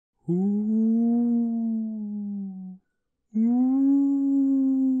Ooh.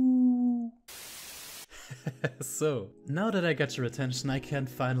 Ooh. So, now that I got your attention, I can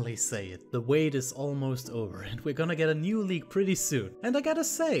finally say it. The wait is almost over and we're gonna get a new league pretty soon. And I gotta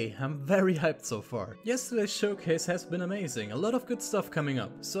say, I'm very hyped so far. Yesterday's showcase has been amazing, a lot of good stuff coming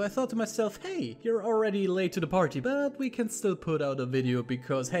up. So I thought to myself, hey, you're already late to the party, but we can still put out a video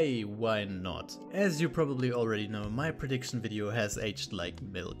because hey, why not? As you probably already know, my prediction video has aged like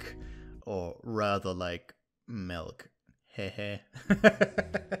milk. Or rather like MeLK. Hehe.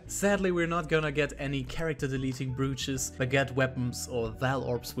 Sadly, we're not gonna get any character deleting brooches, baguette weapons, or Val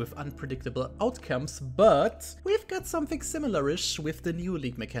orbs with unpredictable outcomes, but we've got something similar-ish with the new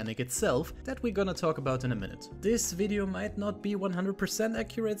league mechanic itself that we're gonna talk about in a minute. This video might not be 100%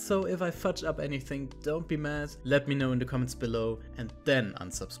 accurate, so if I fudge up anything, don't be mad. Let me know in the comments below and then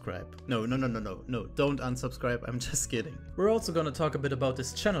unsubscribe. No, don't unsubscribe, I'm just kidding. We're also gonna talk a bit about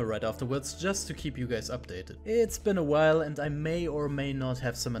this channel right afterwards, just to keep you guys updated. It's been a while and I may or may not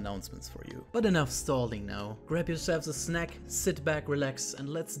have some announcements for you. But enough stalling now. Grab yourselves a snack, sit back, relax, and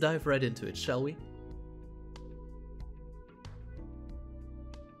let's dive right into it, shall we?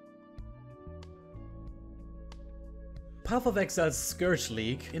 Path of Exile's Scourge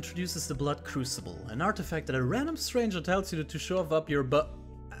League introduces the Blood Crucible, an artifact that a random stranger tells you to shove up your butt.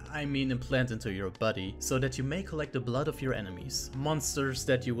 I mean implant into your body, so that you may collect the blood of your enemies, monsters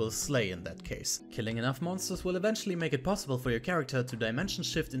that you will slay in that case. Killing enough monsters will eventually make it possible for your character to dimension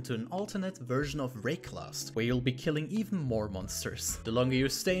shift into an alternate version of Rayclast, where you'll be killing even more monsters. The longer you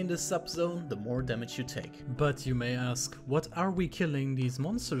stay in this subzone, the more damage you take. But you may ask, what are we killing these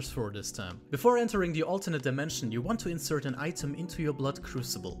monsters for this time? Before entering the alternate dimension, you want to insert an item into your Blood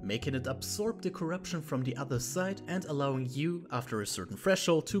Crucible, making it absorb the corruption from the other side and allowing you, after a certain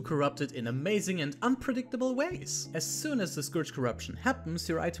threshold, to corrupt it in amazing and unpredictable ways. As soon as the Scourge corruption happens,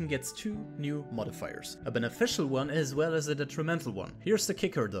 your item gets two new modifiers, a beneficial one as well as a detrimental one. Here's the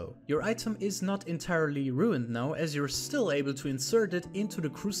kicker though, your item is not entirely ruined now, as you're still able to insert it into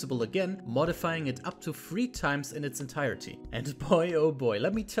the crucible again, modifying it up to 3 times in its entirety. And boy oh boy,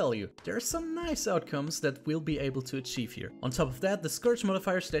 let me tell you, there are some nice outcomes that we'll be able to achieve here. On top of that, the Scourge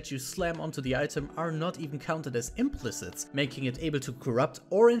modifiers that you slam onto the item are not even counted as implicits, making it able to corrupt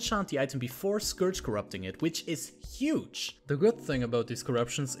or enchant the item before Scourge corrupting it, which is huge. The good thing about these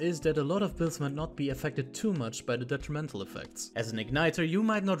corruptions is that a lot of builds might not be affected too much by the detrimental effects. As an igniter, you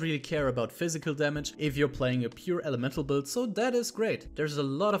might not really care about physical damage if you're playing a pure elemental build, so that is great. There's a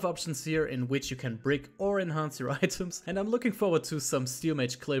lot of options here in which you can brick or enhance your items, and I'm looking forward to some Steel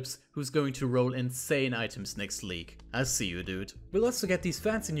Mage clips who's going to roll insane items next league. I see you, dude. We'll also get these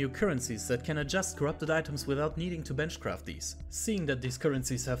fancy new currencies that can adjust corrupted items without needing to benchcraft these. Seeing that these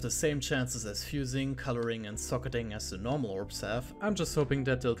currencies have the same chances as fusing, coloring and socketing as the normal orbs have, I'm just hoping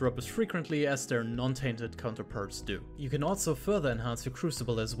that they'll drop as frequently as their non-tainted counterparts do. You can also further enhance your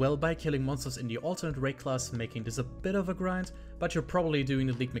crucible as well by killing monsters in the alternate raid class, making this a bit of a grind, but you're probably doing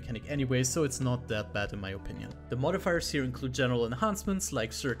the league mechanic anyway, so it's not that bad in my opinion. The modifiers here include general enhancements,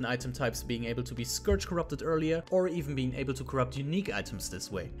 like certain item types being able to be Scourge corrupted earlier, or even being able to corrupt unique items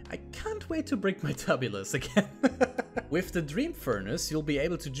this way. I can't wait to break my tabulas again. With the Dream Furnace, you'll be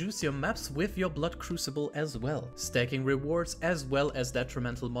able to juice your maps with your Blood Crucible as well, stacking rewards as well as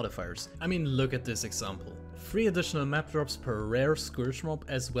detrimental modifiers. I mean, look at this example. 3 additional map drops per rare Scourge mob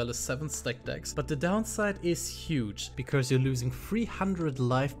as well as 7 stack decks, but the downside is huge, because you're losing 300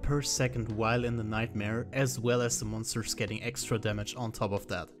 life per second while in the Nightmare, as well as the monsters getting extra damage on top of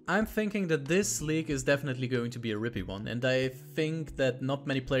that. I'm thinking that this league is definitely going to be a rippy one, and I think that not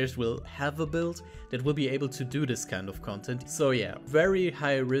many players will have a build that will be able to do this kind of content, so yeah, very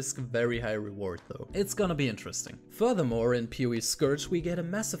high risk, very high reward though. It's gonna be interesting. Furthermore, in PoE Scourge we get a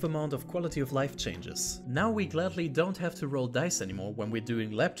massive amount of quality of life changes. Now we gladly don't have to roll dice anymore when we're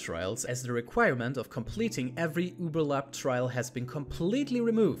doing lab trials, as the requirement of completing every Uber lab trial has been completely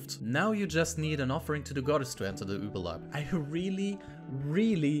removed. Now you just need an offering to the goddess to enter the Uber lab. I really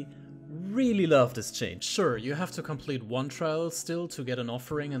love this change. Sure, you have to complete 1 trial still to get an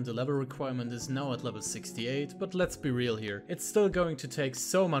offering, and the level requirement is now at level 68, but let's be real here, it's still going to take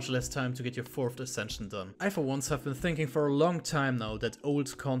so much less time to get your 4th ascension done. I for once have been thinking for a long time now that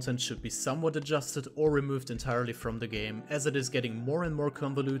old content should be somewhat adjusted or removed entirely from the game, as it is getting more and more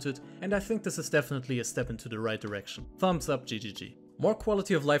convoluted, and I think this is definitely a step into the right direction. Thumbs up, GGG. More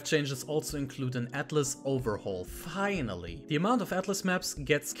quality of life changes also include an Atlas overhaul, finally. The amount of Atlas maps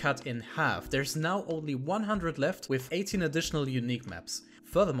gets cut in half. There's now only 100 left with 18 additional unique maps.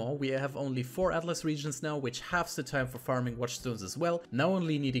 Furthermore, we have only 4 Atlas regions now, which halves the time for farming watchstones as well, now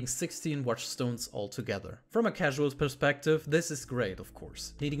only needing 16 watchstones altogether. From a casual perspective, this is great, of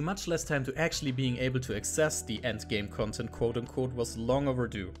course. Needing much less time to actually being able to access the endgame content quote-unquote was long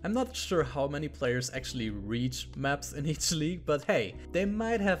overdue. I'm not sure how many players actually reach maps in each league, but hey, they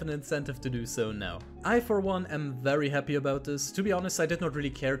might have an incentive to do so now. I for one am very happy about this. To be honest, I did not really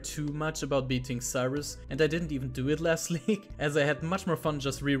care too much about beating Cyrus, and I didn't even do it last league, as I had much more fun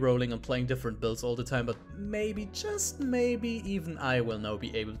just re-rolling and playing different builds all the time, but maybe, just maybe, even I will now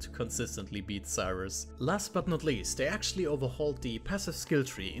be able to consistently beat Cyrus. Last but not least, they actually overhauled the passive skill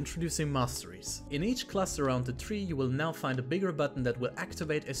tree, introducing masteries. In each cluster around the tree, you will now find a bigger button that will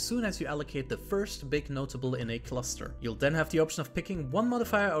activate as soon as you allocate the first big notable in a cluster. You'll then have the option of picking one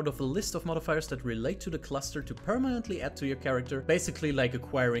modifier out of a list of modifiers that relate to the cluster to permanently add to your character, basically like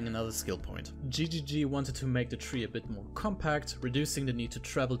acquiring another skill point. GGG wanted to make the tree a bit more compact, reducing the need to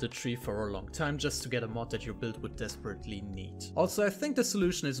travel the tree for a long time just to get a mod that your build would desperately need. Also, I think the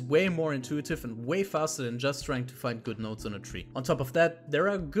solution is way more intuitive and way faster than just trying to find good nodes on a tree. On top of that, there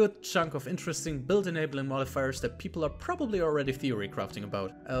are a good chunk of interesting build enabling modifiers that people are probably already theory crafting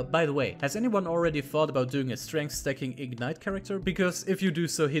about. By the way, has anyone already thought about doing a strength stacking Ignite character? Because if you do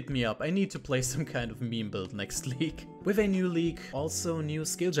so, hit me up. I need to play some kind of meme build next league. With a new league, also new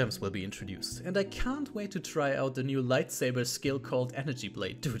skill gems will be introduced, and I can't wait to try out the new lightsaber skill called Energy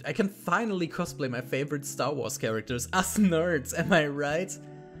Blade. Dude, I can finally cosplay my favorite Star Wars characters, us nerds, am I right?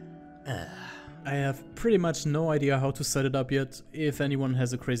 I have pretty much no idea how to set it up yet. If anyone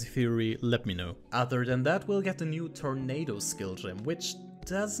has a crazy theory, let me know. Other than that, we'll get the new Tornado skill gem, which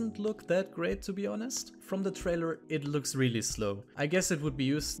doesn't look that great, to be honest. From the trailer, it looks really slow. I guess it would be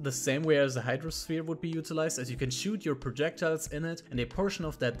used the same way as the Hydrosphere would be utilized, as you can shoot your projectiles in it and a portion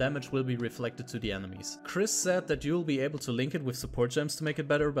of that damage will be reflected to the enemies. Chris said that you'll be able to link it with support gems to make it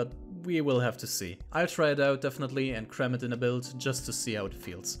better, but we will have to see. I'll try it out definitely and cram it in a build just to see how it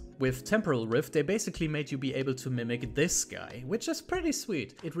feels. With Temporal Rift, they basically made you be able to mimic this guy, which is pretty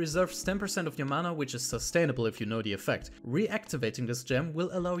sweet. It reserves 10% of your mana, which is sustainable if you know the effect. Reactivating this gem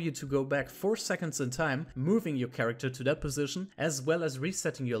will allow you to go back 4 seconds in time, moving your character to that position, as well as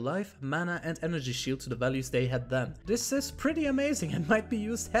resetting your life, mana and energy shield to the values they had then. This is pretty amazing and might be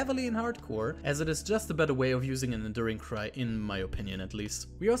used heavily in hardcore, as it is just a better way of using an Enduring Cry, in my opinion at least.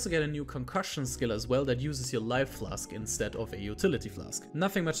 We also get a new Concussion skill as well that uses your life flask instead of a utility flask.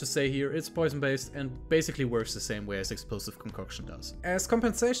 Nothing much to say here, it's poison based and basically works the same way as Explosive Concoction does. As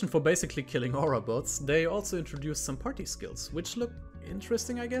compensation for basically killing aura bots, they also introduced some party skills, which look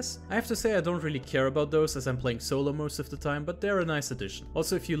interesting, I guess. I have to say I don't really care about those as I'm playing solo most of the time, but they're a nice addition.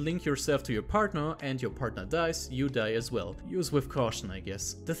 Also, if you link yourself to your partner and your partner dies, you die as well. Use with caution, I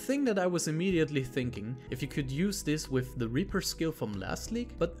guess. The thing that I was immediately thinking, if you could use this with the Reaper skill from last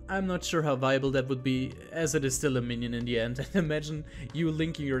league, but I'm not sure how viable that would be, as it is still a minion in the end, and imagine you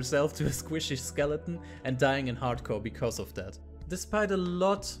linking yourself to a squishy skeleton and dying in hardcore because of that. Despite a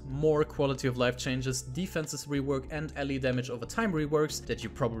lot more quality of life changes, defenses rework and ally damage over time reworks that you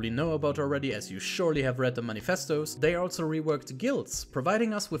probably know about already as you surely have read the manifestos, they also reworked guilds,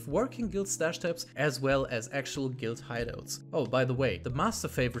 providing us with working guild stash tabs as well as actual guild hideouts. Oh, by the way, the master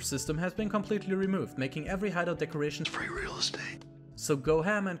favor system has been completely removed, making every hideout decoration free real estate. So go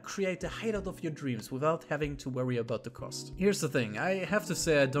ham and create the hideout of your dreams without having to worry about the cost. Here's the thing, I have to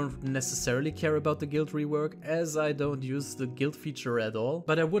say I don't necessarily care about the guild rework, as I don't use the guild feature at all,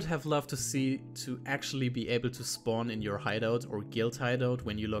 but I would have loved to see to actually be able to spawn in your hideout or guild hideout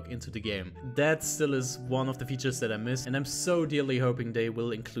when you log into the game. That still is one of the features that I miss, and I'm so dearly hoping they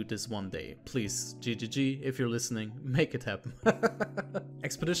will include this one day. Please, GGG, if you're listening, make it happen.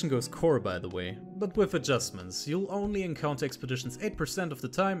 Expedition goes core, by the way, but with adjustments. You'll only encounter expeditions 8% of the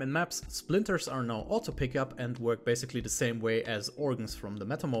time in maps. Splinters are now auto pickup and work basically the same way as organs from the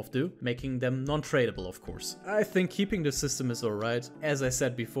Metamorph do, making them non-tradable of course. I think keeping the system is alright. As I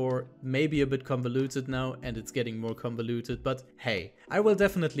said before, maybe a bit convoluted now, and it's getting more convoluted, but hey, I will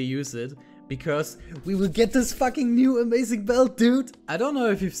definitely use it, because we will get this fucking new amazing belt, dude! I don't know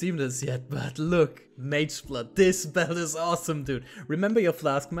if you've seen this yet, but look, Mage Blood, this belt is awesome, dude. Remember your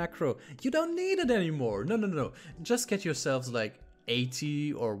flask macro? You don't need it anymore. No. Just get yourselves like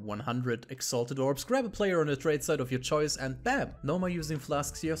 80 or 100 Exalted Orbs, grab a player on the trade side of your choice, and bam! No more using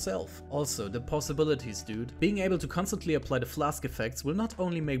flasks yourself. Also, the possibilities, dude. Being able to constantly apply the flask effects will not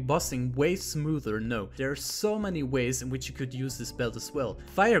only make bossing way smoother, no, there are so many ways in which you could use this belt as well.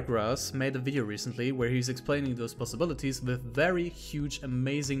 Firegrass made a video recently where he's explaining those possibilities with very huge,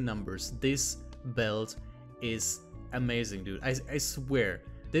 amazing numbers. This belt is amazing, dude. I swear.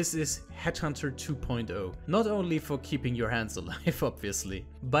 This is Headhunter 2.0. Not only for keeping your hands alive, obviously.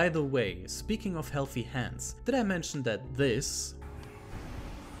 By the way, speaking of healthy hands, did I mention that this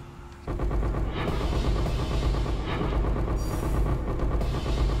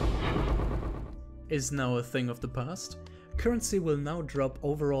is now a thing of the past? Currency will now drop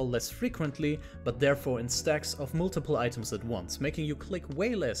overall less frequently, but therefore in stacks of multiple items at once, making you click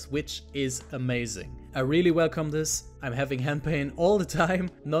way less, which is amazing. I really welcome this. I'm having hand pain all the time,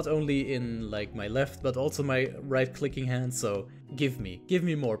 not only in like my left, but also my right clicking hand, so give me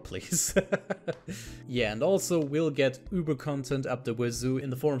more please. Yeah, and also we'll get Uber content up the wazoo in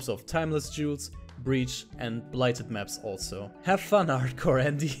the forms of timeless jewels, breach and blighted maps also. Have fun, hardcore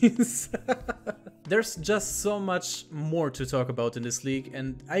Andes. There's just so much more to talk about in this league,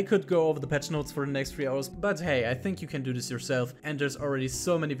 and I could go over the patch notes for the next 3 hours, but hey, I think you can do this yourself, and there's already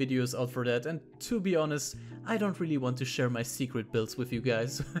so many videos out for that, and to be honest, I don't really want to share my secret builds with you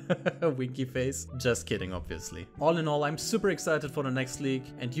guys. Winky face. Just kidding, obviously. All in all, I'm super excited for the next league,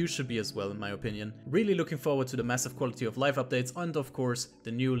 and you should be as well in my opinion. Really looking forward to the massive quality of live updates, and of course,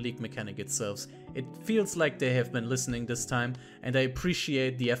 the new league mechanic itself. It feels like they have been listening this time, and I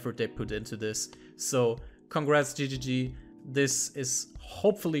appreciate the effort they put into this. So, congrats GGG, this is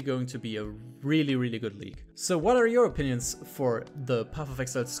hopefully going to be a really good league. So what are your opinions for the Path of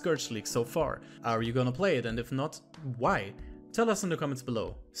Exile Scourge league so far? Are you gonna play it, and if not, why? Tell us in the comments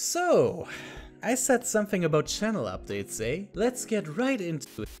below. So, I said something about channel updates, eh? Let's get right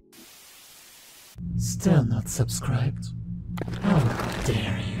into it. Still not subscribed? How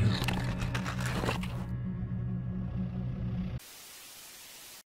dare you?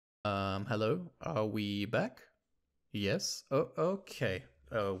 Hello? Are we back? Yes? Oh, okay.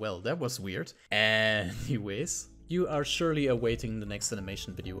 Well, that was weird. Anyways, you are surely awaiting the next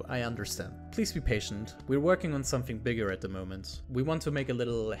animation video, I understand. Please be patient, we're working on something bigger at the moment. We want to make a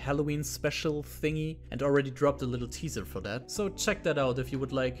little Halloween special thingy and already dropped a little teaser for that, so check that out if you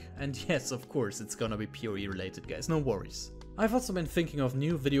would like. And yes, of course, it's gonna be PoE related, guys, no worries. I've also been thinking of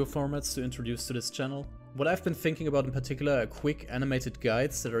new video formats to introduce to this channel. What I've been thinking about in particular are quick animated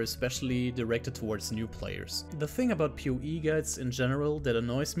guides that are especially directed towards new players. The thing about PoE guides in general that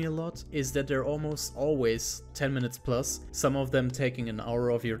annoys me a lot is that they're almost always 10 minutes plus, some of them taking an hour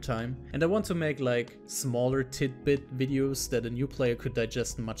of your time, and I want to make like smaller tidbit videos that a new player could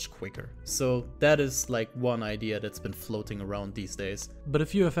digest much quicker. So that is like one idea that's been floating around these days. But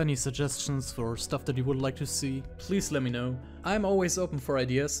if you have any suggestions for stuff that you would like to see, please let me know. I'm always open for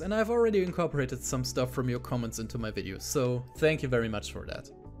ideas, and I've already incorporated some stuff from your comments into my videos, so thank you very much for that.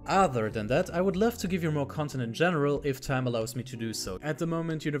 Other than that, I would love to give you more content in general if time allows me to do so. At the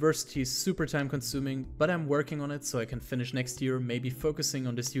moment, university is super time consuming, but I'm working on it so I can finish next year, maybe focusing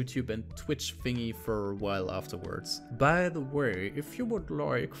on this YouTube and Twitch thingy for a while afterwards. By the way, if you would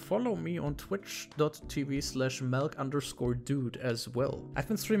like, follow me on twitch.tv/MeLK_dude as well. I've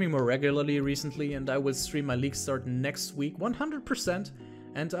been streaming more regularly recently, and I will stream my league start next week 100%.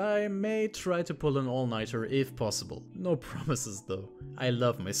 And I may try to pull an all-nighter if possible. No promises though. I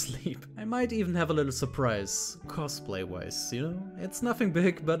love my sleep. I might even have a little surprise, cosplay-wise, you know? It's nothing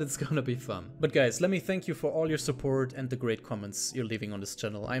big, but it's gonna be fun. But guys, let me thank you for all your support and the great comments you're leaving on this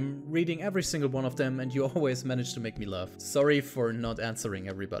channel. I'm reading every single one of them, and you always manage to make me laugh. Sorry for not answering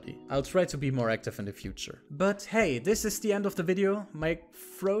everybody. I'll try to be more active in the future. But hey, this is the end of the video. My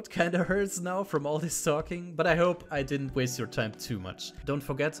throat kinda hurts now from all this talking, but I hope I didn't waste your time too much. Don't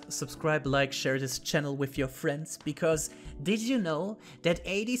forget, subscribe, like, share this channel with your friends, because did you know that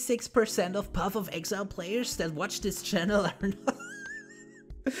 86% of Path of Exile players that watch this channel are not...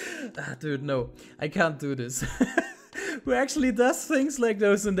 Dude, no, I can't do this. Who actually does things like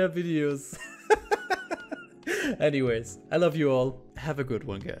those in their videos? Anyways, I love you all. Have a good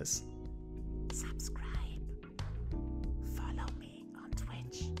one, guys. Subscribe.